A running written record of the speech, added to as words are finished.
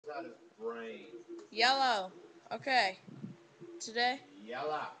brain. Yellow. Okay. Today,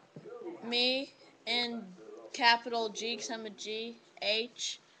 Yellow. me and capital G, because I'm a G,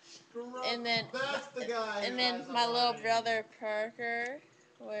 H, and then That's the guy who has a my little brain. brother Parker.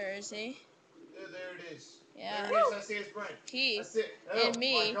 Where is he? There it is. Yeah. There it is. I see his brain. He I see it. Oh and my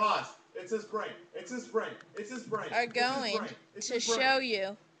me gosh. It's his brain. It's his brain. It's his brain. are It's his going brain. It's to his brain. show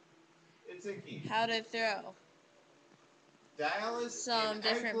you It's Icky. how to throw Dallas some and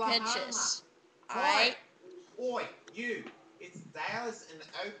different Oklahoma. pitches. Quiet. Alright? Oi, you. It's Dallas and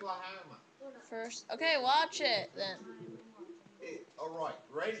Oklahoma. First. Okay, watch it then. Alright,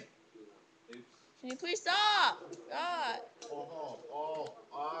 ready? Oops. Can you please stop? God. Oh.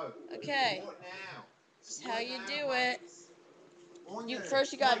 Okay. What now? This is how What you now, do mate? it.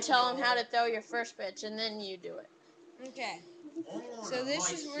 You gotta tell him how to throw your first pitch, and then you do it. Okay. So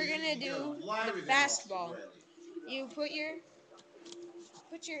this is we're gonna do the fastball. You put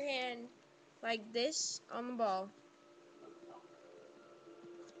your hand like this on the ball.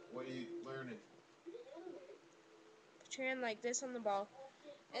 What are you learning? Put your hand like this on the ball,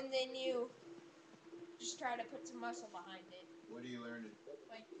 and then you just try to put some muscle behind it. What are you learning?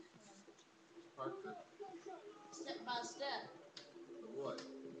 Wait. Parker. Step by step. What?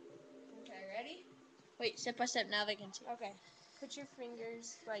 Okay, ready? Wait, step by step. Now they can see. Okay. Put your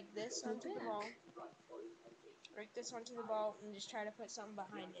fingers like this onto the ball. Like this onto the ball, and just try to put something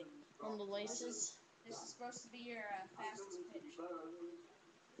behind it. On the laces. This is supposed to be your fastest pitch.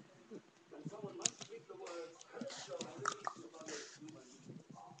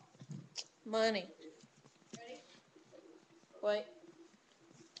 Money. Ready? Wait.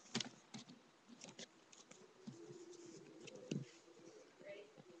 Ready?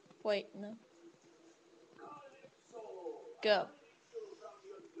 Wait, no. Go.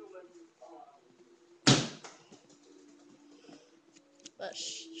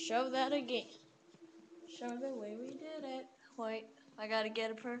 Let's show that again. Show the way we did it. Wait, I gotta get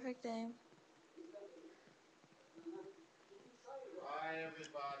a perfect aim. Hi,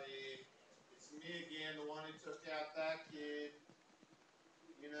 everybody. It's me again, the one who took out that kid.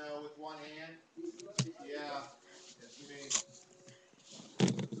 You know, with one hand. Yeah, it's me.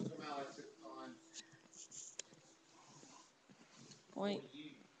 Took him out like 6 times. Wait.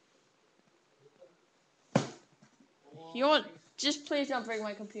 Oh, You want? Just please don't break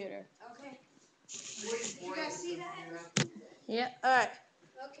my computer. Okay. Please, Did you guys see that? Yeah. All right.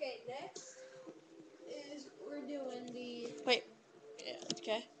 Okay, next is we're doing the. Wait. Yeah.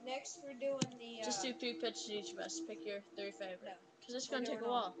 Okay. Next we're doing the. Just do 3 pitches each of us. Pick your 3 favorite. No. Cause it's We're gonna take a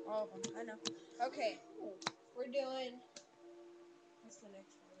doing while. all of them. I know. Okay. We're doing. What's the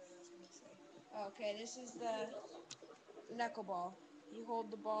next one that I was gonna say? Okay, this is the knuckleball. You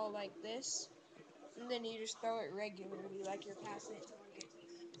hold the ball like this, and then you just throw it regularly, like you're passing it to one of your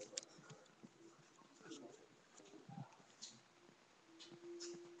teammates.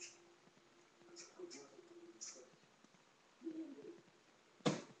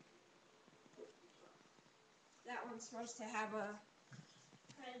 That one's supposed to have a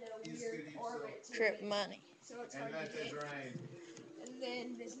kind of weird orbit to Trip it, money. so it's And hard to that's a hit. drain. And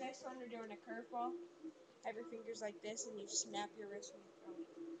then this next one, we're doing a curveball. Have your fingers like this, and you snap your wrist when you throw it.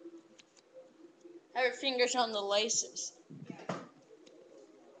 Have your fingers on the laces. Yeah.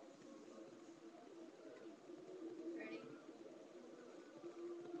 Ready?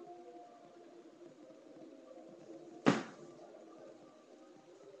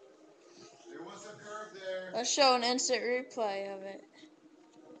 There was a curve there. Let's show an instant replay of it.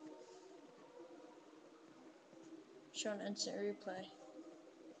 Show an instant replay.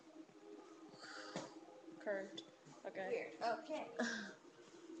 Curved. Okay. Weird. Okay.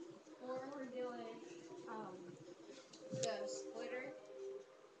 Or we're doing the splitter.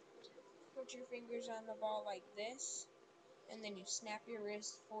 Put your fingers on the ball like this, and then you snap your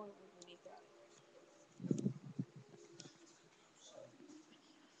wrist forward when you throw it.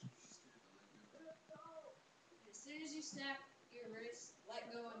 As soon as you snap your wrist,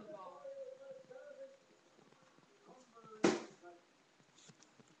 let go of the ball.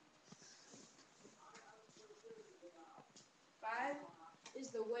 5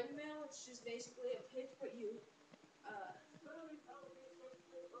 is the windmill. It's just basically a pitch, but you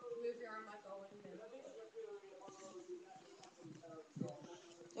move your arm like a windmill.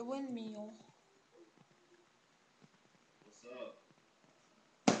 The windmill. What's up?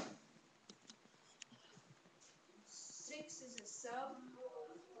 6 is a sub.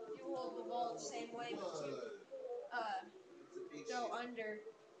 You hold the ball the same way, but you go under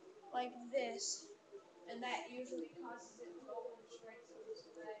like this, and that usually causes it to go and strike zone, so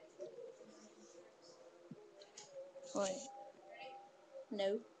that Wait. ready?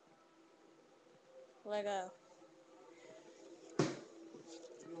 No. Lego. You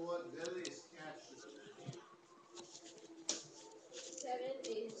know what? Billy's cat should have been here. 7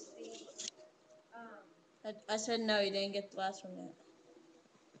 is the I said no, you didn't get the last one yet.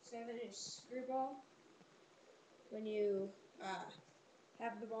 7 is screwball. When you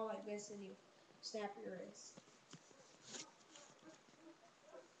have the ball like this and you snap your wrist.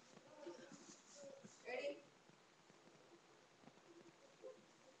 Ready?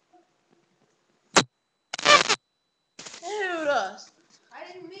 Dude!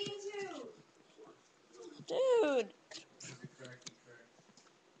 I didn't mean to! Dude! Is it cracky crack?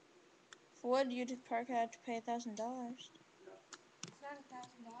 What did you park had to pay $1,000? It's not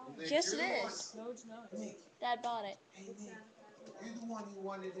Well, $1,000. Nick, Yes, you're it the is. one- No, it's not. Nick, Dad bought it. hey It's Nick, not you're $1,000. the one who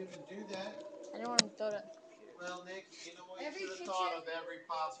wanted him to do that. I didn't want him to throw it at the computer. Well, Nick, you know what? You Every should have picture- thought of every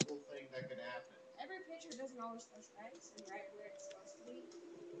possible thing that could happen. Every picture doesn't always touch X and right where it's supposed to be.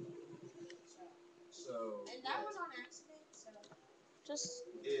 So, And that was on accident, so. Just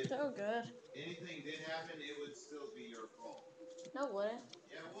if so good. anything did happen, it would still be your fault. No, it wouldn't.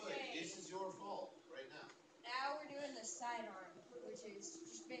 Yeah, it would. Okay. This is your fault right now. Now we're doing the sidearm, which is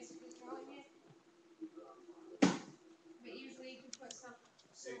just basically throwing it. But usually you can put some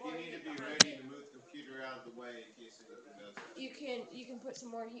If more you need to heat be behind ready it. to move the computer out of the way in case anything does happen. You can put some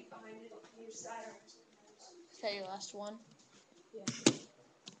more heat behind it. You use sidearms sometimes. Is that your last one? Yeah.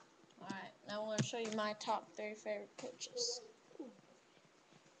 Alright, now I'm going to show you my top 3 favorite pitches.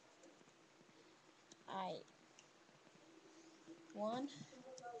 Alright. 1.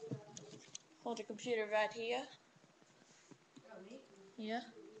 Hold your computer right here. Oh, me? Yeah.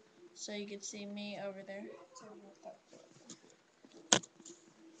 So you can see me over there. So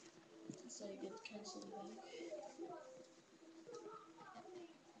So you can kind of see the back.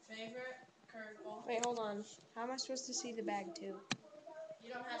 Favorite curveball. wait, hold on. How am I supposed to see the bag too?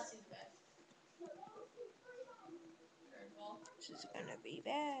 You don't have to see the back. Curveball. This is gonna be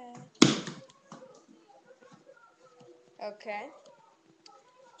bad. Okay.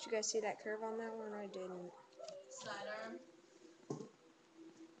 Did you guys see that curve on that one? I didn't. Sidearm.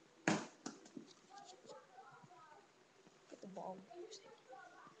 Get the ball.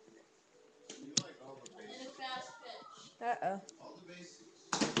 You like all the And a basics. fast pitch. Uh-oh. All the basics.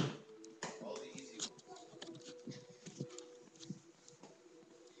 All the easy ones.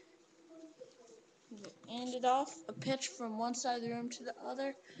 Hand it off a pitch from one side of the room to the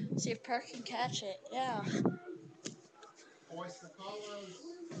other. See if Perk can catch it. Yeah. Hoist the colors.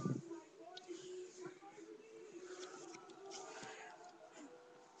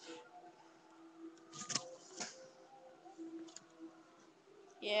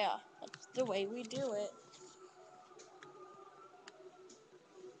 Yeah. That's the way we do it.